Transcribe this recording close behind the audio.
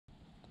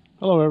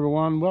Hello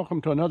everyone, welcome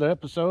to another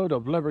episode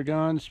of Lever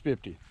Guns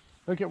 50.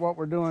 Look at what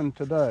we're doing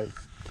today.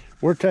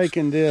 We're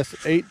taking this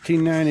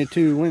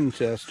 1892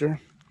 Winchester,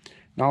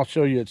 and I'll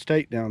show you its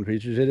takedown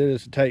features. It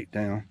is a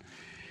takedown.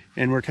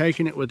 And we're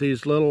taking it with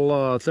these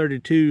little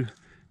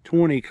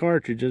 3220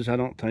 cartridges. I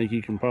don't think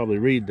you can probably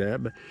read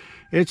that, but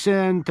it's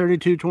in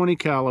 3220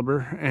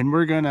 caliber, and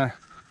we're gonna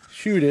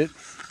shoot it.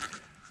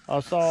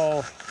 I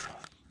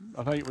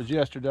think it was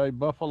yesterday,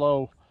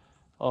 Buffalo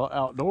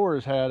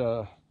Outdoors had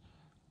a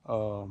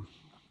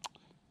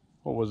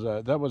what was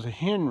that? That was a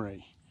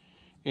Henry,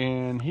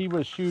 and he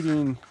was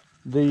shooting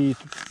the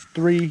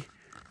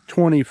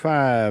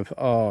 325.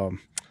 I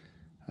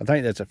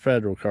think that's a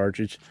Federal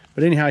cartridge,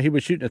 but anyhow, he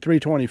was shooting the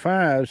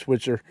 325s,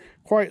 which are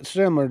quite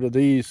similar to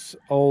these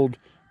old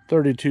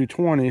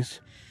 3220s,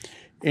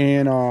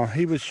 and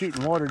he was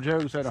shooting water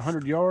jugs at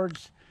 100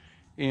 yards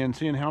and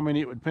seeing how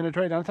many it would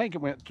penetrate. I think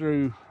it went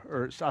through,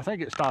 or I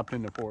think it stopped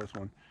in the fourth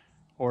one,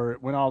 or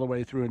it went all the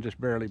way through and just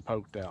barely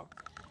poked out.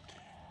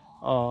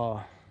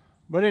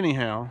 But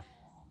anyhow,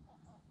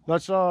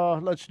 let's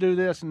do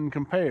this and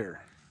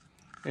compare.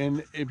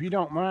 And if you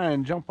don't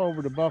mind, jump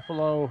over to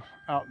Buffalo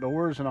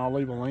Outdoors, and I'll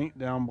leave a link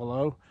down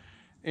below,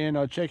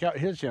 and check out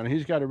his channel.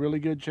 He's got a really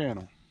good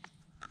channel.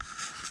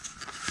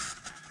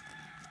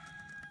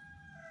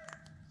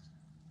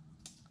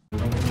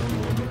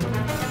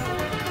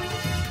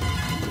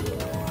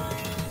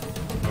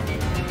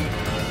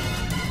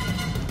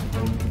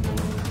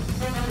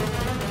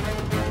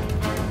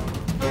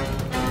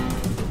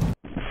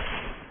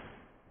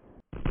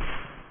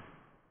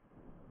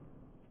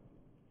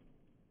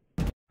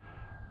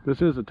 This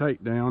is a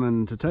takedown,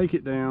 and to take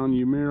it down,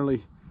 you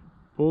merely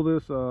pull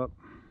this up,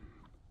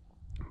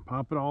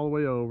 pop it all the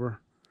way over,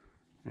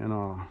 and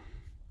go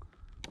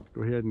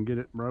ahead and get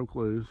it broke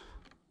loose.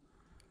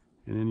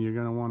 And then you're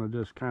going to want to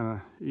just kind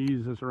of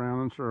ease this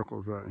around in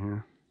circles right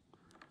here.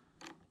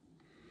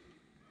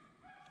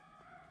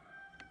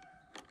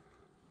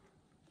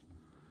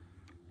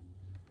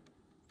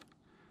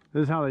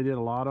 This is how they did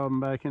a lot of them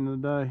back in the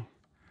day.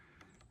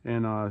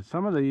 And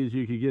some of these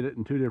you could get it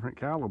in two different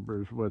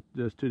calibers with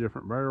just two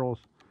different barrels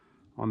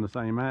on the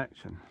same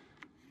action.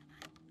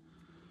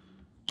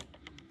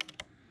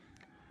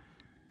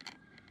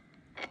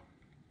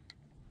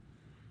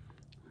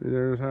 See,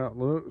 there's how it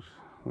looks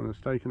when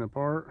it's taken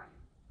apart.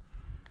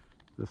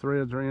 The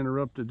threads are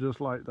interrupted just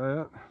like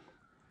that.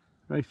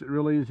 Makes it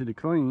real easy to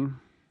clean.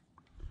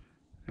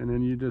 And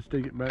then you just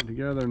stick it back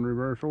together in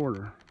reverse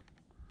order.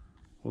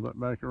 Pull that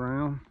back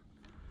around.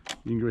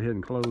 You can go ahead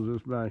and close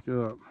this back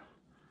up.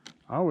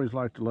 I always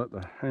like to let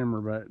the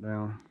hammer back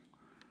down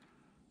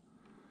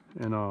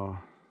and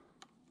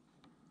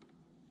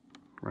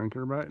crank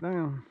her back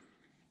down.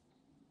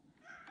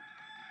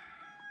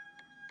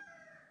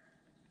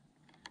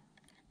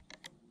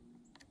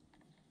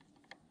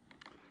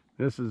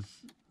 This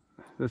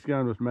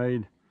gun was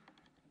made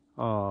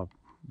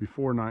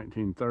before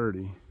 1930.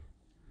 It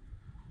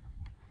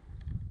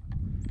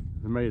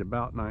was made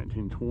about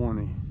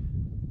 1920.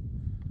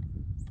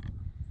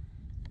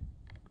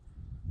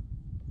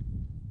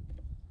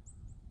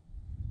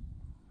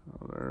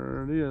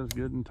 There it is,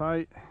 good and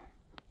tight.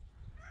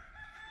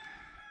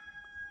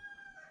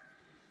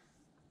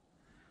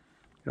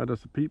 Got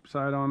us a peep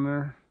sight on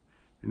there.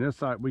 And this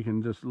sight, we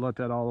can just let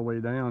that all the way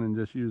down and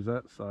just use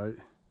that sight.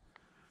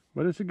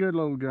 But it's a good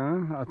little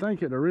gun. I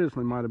think it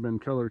originally might have been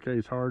color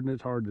case hardened.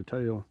 It's hard to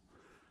tell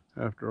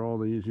after all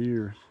these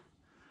years.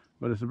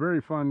 But it's a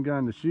very fun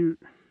gun to shoot.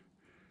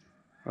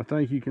 I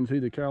think you can see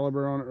the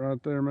caliber on it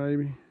right there,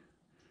 maybe.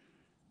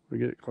 We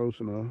get it close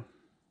enough.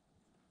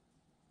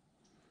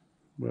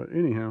 But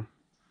anyhow,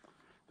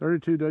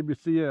 32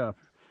 WCF.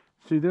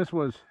 See, this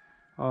was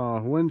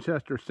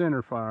Winchester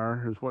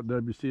centerfire is what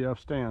WCF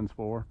stands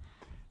for.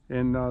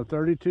 And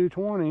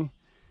 3220,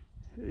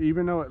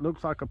 even though it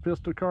looks like a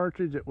pistol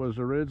cartridge, it was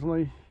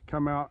originally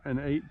come out in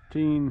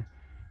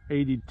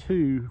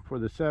 1882 for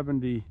the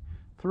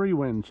 73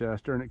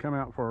 Winchester, and it come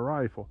out for a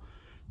rifle.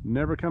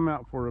 Never come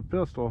out for a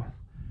pistol.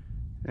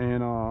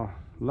 And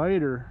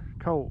later,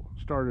 Colt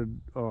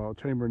started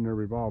chambering their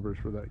revolvers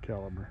for that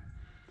caliber.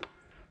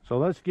 So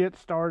let's get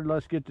started.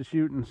 Let's get to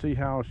shooting and see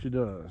how she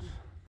does.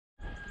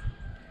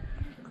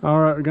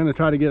 All right, we're going to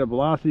try to get a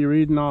velocity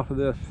reading off of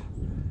this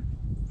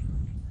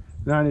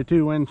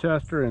 92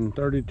 Winchester and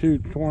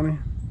 3220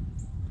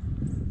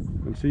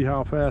 and see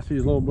how fast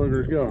these little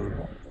boogers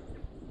go.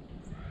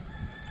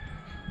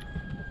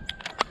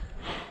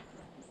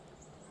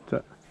 It's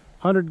a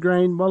 100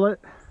 grain bullet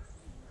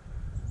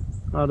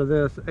out of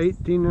this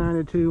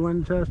 1892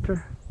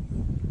 Winchester.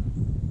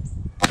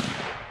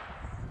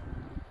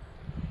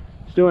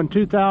 It's doing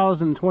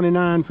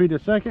 2,029 feet a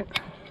second.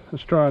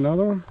 Let's try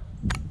another one.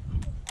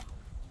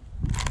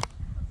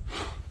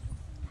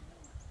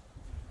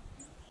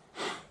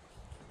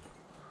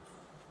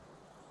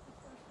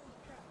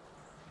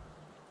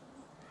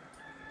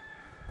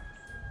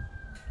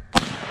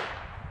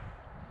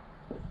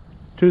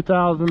 Two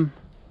thousand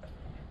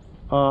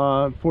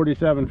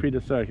 47 feet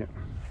a second.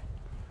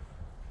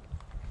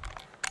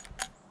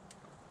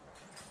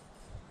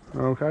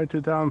 Okay,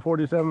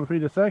 2,047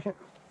 feet a second.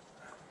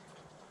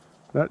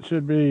 That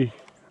should be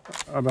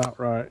about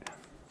right.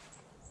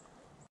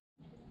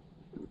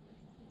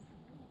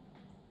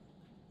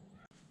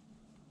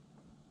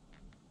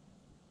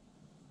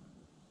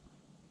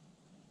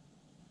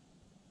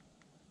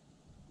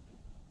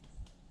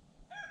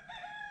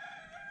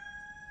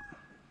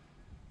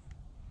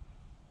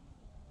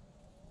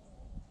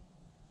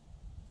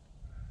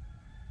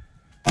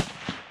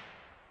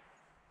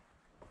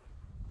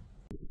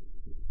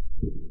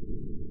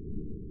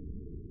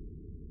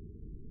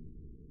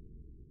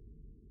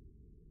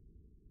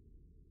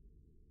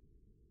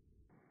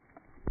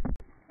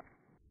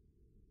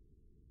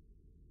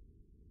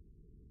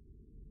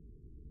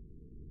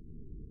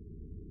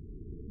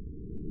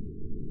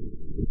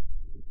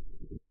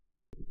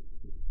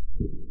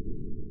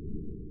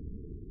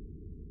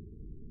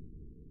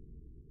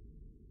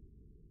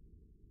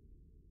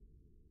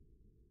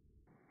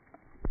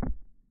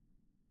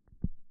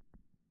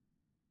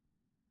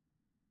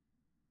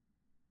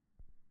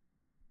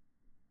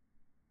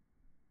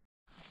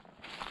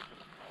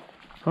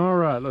 All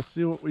right, let's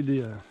see what we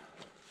did.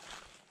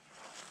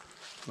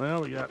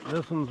 Well, we got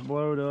this one's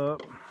blowed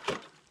up.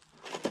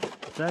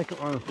 The second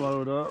one's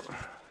blowed up.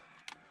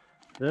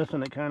 This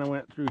one, it kind of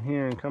went through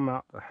here and come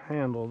out the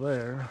handle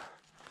there.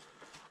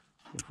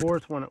 The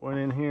fourth one, it went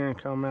in here and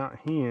come out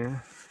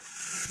here.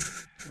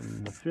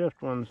 And the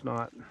fifth one's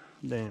not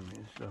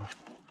damaged, so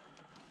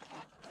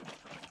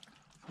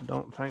I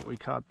don't think we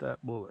caught that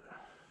bullet.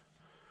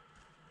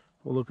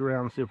 We'll look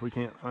around and see if we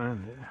can't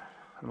find it.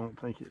 I don't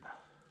think it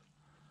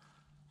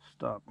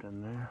stopped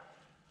in there.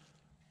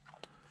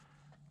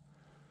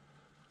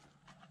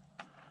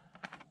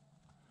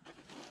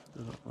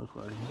 Doesn't look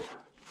like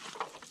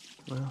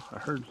it. Well, I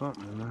heard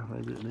something in there.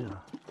 Maybe it did.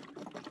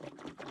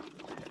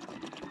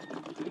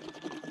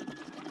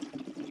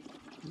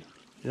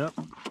 Yep.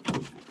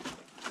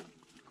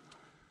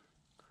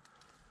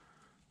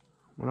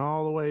 Went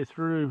all the way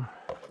through.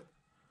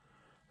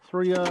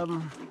 3 of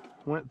them.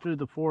 Went through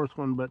the fourth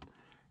one, but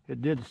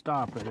it did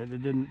stop in it.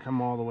 It didn't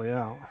come all the way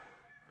out.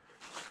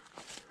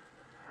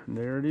 And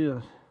there it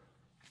is.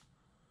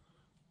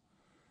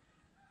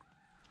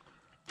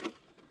 So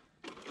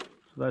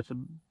that's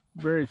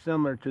very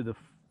similar to the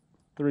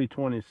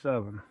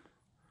 327.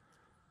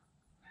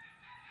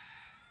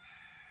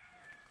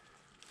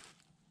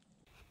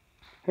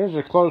 Here's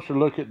a closer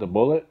look at the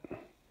bullet.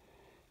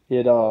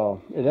 It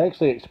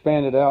actually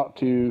expanded out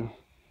to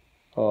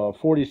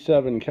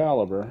 47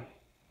 caliber,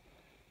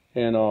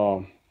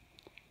 and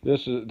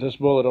this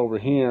bullet over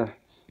here.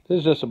 This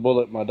is just a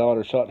bullet my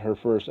daughter shot her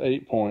first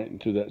 8-point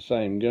into that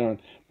same gun,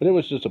 but it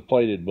was just a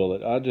plated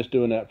bullet. I'm just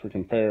doing that for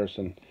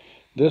comparison.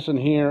 This in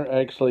here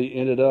actually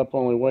ended up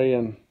only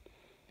weighing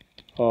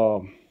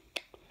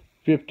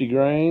 50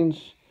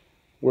 grains,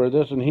 where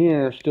this in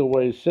here still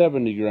weighs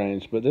 70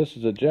 grains, but this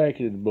is a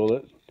jacketed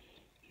bullet.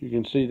 You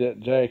can see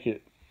that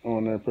jacket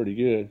on there pretty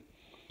good.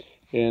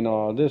 And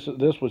this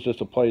was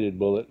just a plated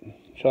bullet,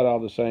 shot out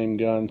of the same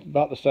gun,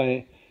 about the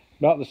same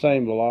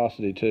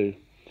velocity too.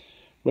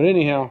 But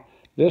anyhow,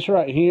 this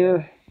right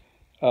here,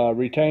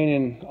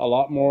 retaining a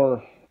lot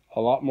more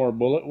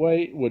bullet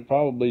weight would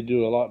probably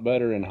do a lot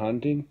better in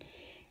hunting.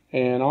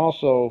 And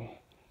also,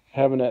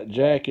 having that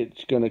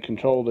jacket's going to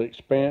control the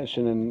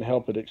expansion and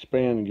help it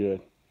expand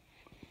good.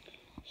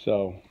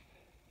 So,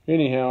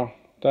 anyhow,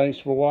 thanks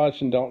for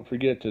watching. Don't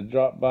forget to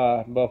drop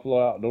by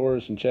Buffalo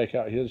Outdoors and check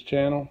out his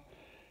channel.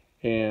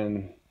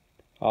 And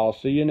I'll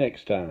see you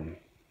next time.